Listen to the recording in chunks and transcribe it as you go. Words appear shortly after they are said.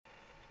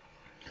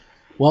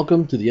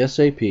Welcome to the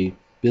SAP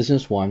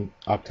Business One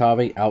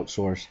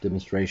OctaveOutsource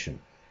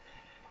demonstration.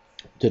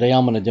 Today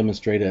I'm going to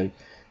demonstrate an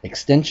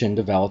extension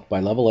developed by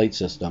Level 8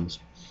 Systems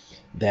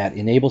that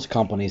enables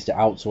companies to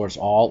outsource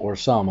all or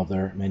some of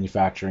their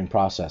manufacturing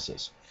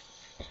processes.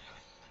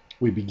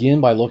 We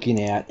begin by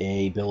looking at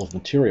a bill of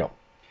material.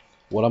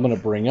 What I'm going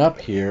to bring up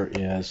here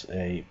is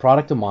a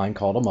product of mine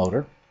called a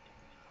motor,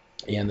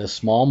 and this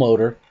small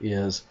motor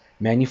is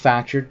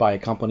manufactured by a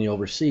company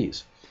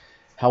overseas.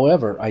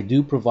 However, I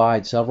do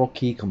provide several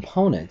key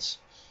components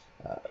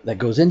that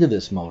goes into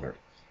this motor,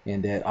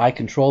 and that I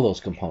control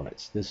those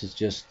components. This is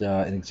just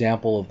an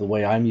example of the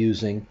way I'm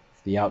using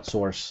the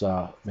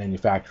outsource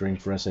manufacturing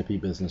for SAP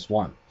Business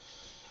One.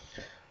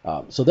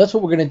 So that's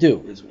what we're going to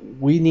do. Is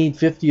we need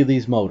 50 of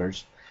these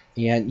motors,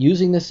 and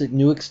using this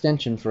new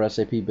extension for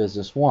SAP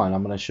Business One,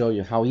 I'm going to show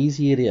you how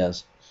easy it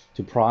is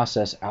to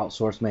process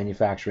outsourced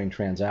manufacturing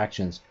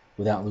transactions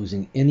without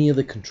losing any of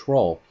the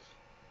control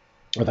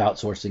of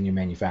outsourcing your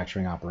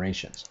manufacturing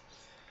operations.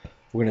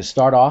 We're going to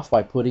start off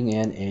by putting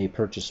in a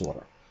purchase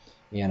order.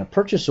 And a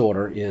purchase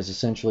order is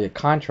essentially a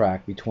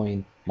contract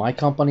between my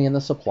company and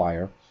the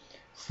supplier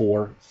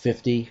for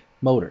 50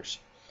 motors.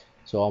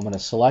 So I'm going to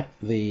select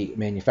the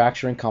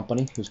manufacturing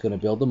company who's going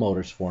to build the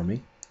motors for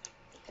me.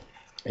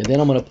 And then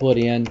I'm going to put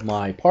in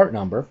my part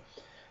number,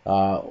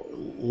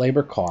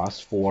 labor costs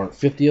for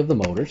 50 of the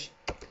motors.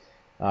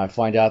 I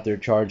find out they're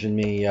charging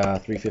me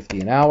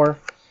 $3.50 an hour.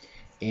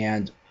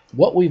 And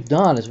what we've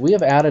done is we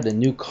have added a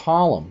new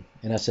column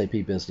in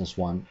SAP Business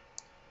One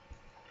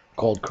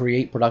called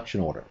Create Production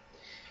Order.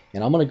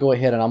 And I'm going to go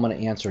ahead and I'm going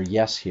to answer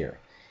yes here.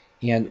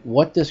 And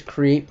what this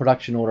Create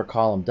Production Order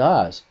column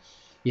does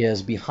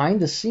is behind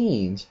the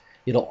scenes,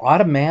 it'll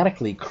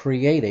automatically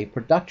create a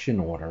production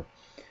order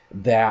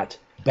that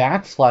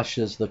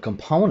backflushes the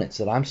components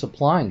that I'm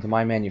supplying to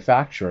my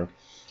manufacturer,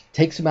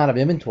 takes them out of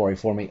inventory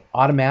for me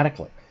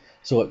automatically.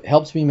 So it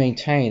helps me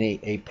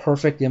maintain a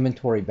perfect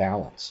inventory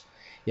balance.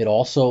 It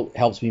also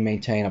helps me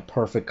maintain a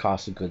perfect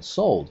cost of goods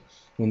sold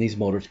when these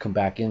motors come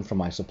back in from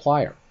my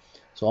supplier.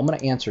 So I'm going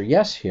to answer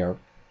yes here,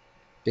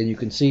 and you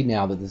can see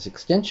now that this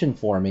extension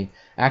for me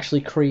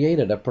actually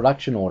created a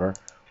production order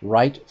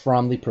right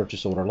from the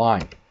purchase order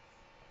line.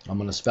 I'm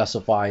going to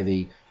specify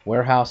the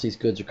warehouse these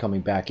goods are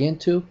coming back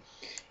into,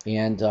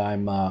 and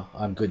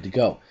I'm good to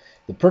go.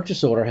 The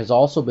purchase order has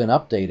also been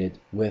updated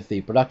with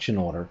the production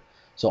order,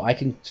 so I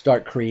can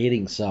start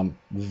creating some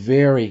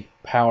very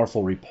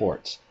powerful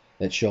reports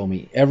that show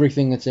me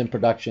everything that's in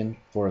production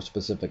for a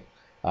specific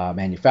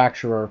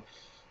manufacturer,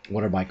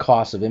 what are my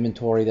costs of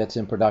inventory that's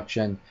in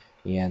production,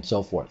 and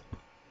so forth.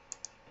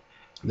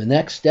 The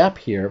next step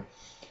here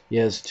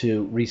is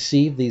to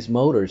receive these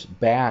motors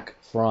back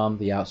from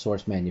the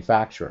outsourced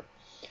manufacturer.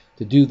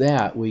 To do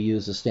that, we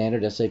use the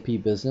standard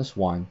SAP Business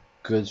One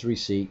goods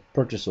receipt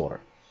purchase order.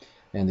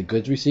 And the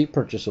goods receipt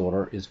purchase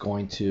order is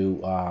going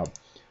to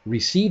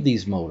receive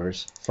these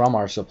motors from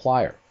our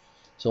supplier.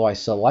 So I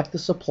select the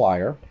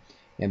supplier,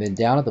 and then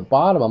down at the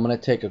bottom, I'm going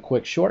to take a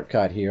quick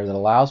shortcut here that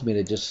allows me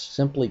to just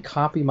simply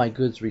copy my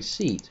goods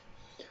receipt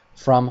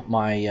from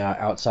my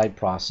outside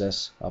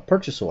process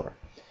purchase order.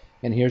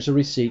 And here's a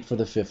receipt for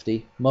the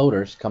 50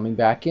 motors coming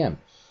back in.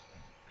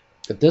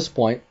 At this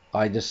point,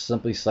 I just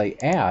simply say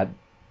add,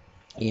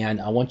 and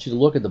I want you to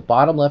look at the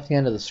bottom left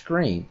hand of the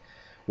screen.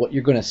 What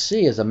you're going to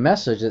see is a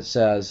message that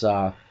says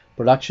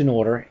production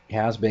order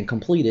has been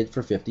completed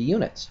for 50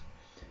 units.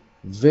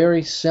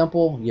 Very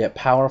simple yet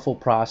powerful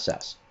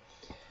process.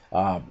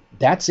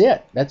 That's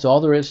it. That's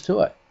all there is to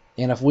it.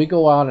 And if we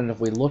go out and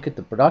if we look at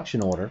the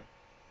production order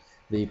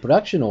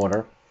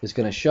is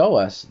going to show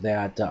us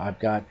that I've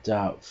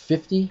got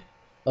 50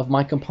 of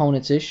my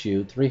components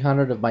issued,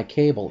 300 of my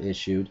cable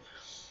issued,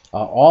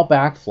 all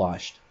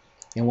backflushed.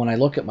 And when I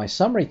look at my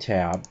summary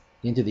tab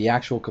into the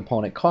actual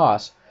component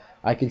costs,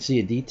 I can see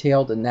a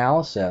detailed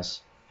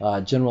analysis,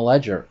 general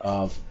ledger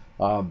of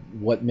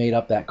what made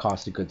up that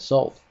cost of goods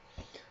sold.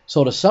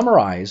 So to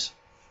summarize,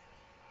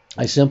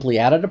 I simply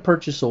added a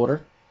purchase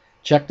order,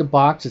 checked the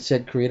box that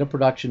said create a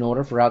production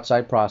order for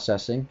outside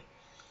processing,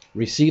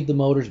 received the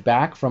motors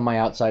back from my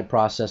outside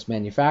process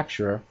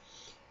manufacturer,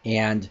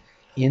 and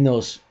in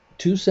those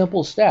two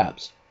simple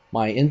steps,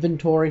 my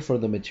inventory for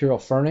the material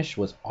furnished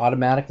was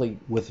automatically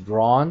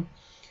withdrawn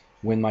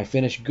when my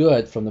finished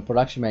good from the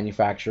production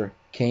manufacturer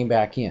came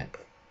back in.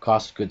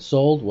 Cost of goods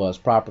sold was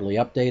properly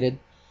updated,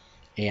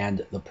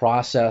 and the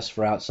process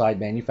for outside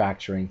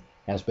manufacturing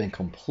has been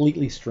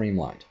completely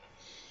streamlined.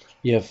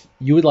 If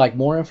you would like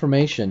more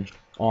information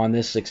on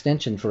this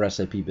extension for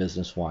SAP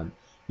Business One,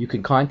 you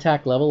can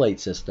contact Level 8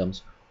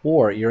 Systems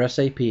or your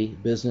SAP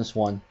Business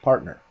One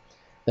partner.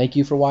 Thank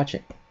you for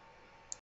watching.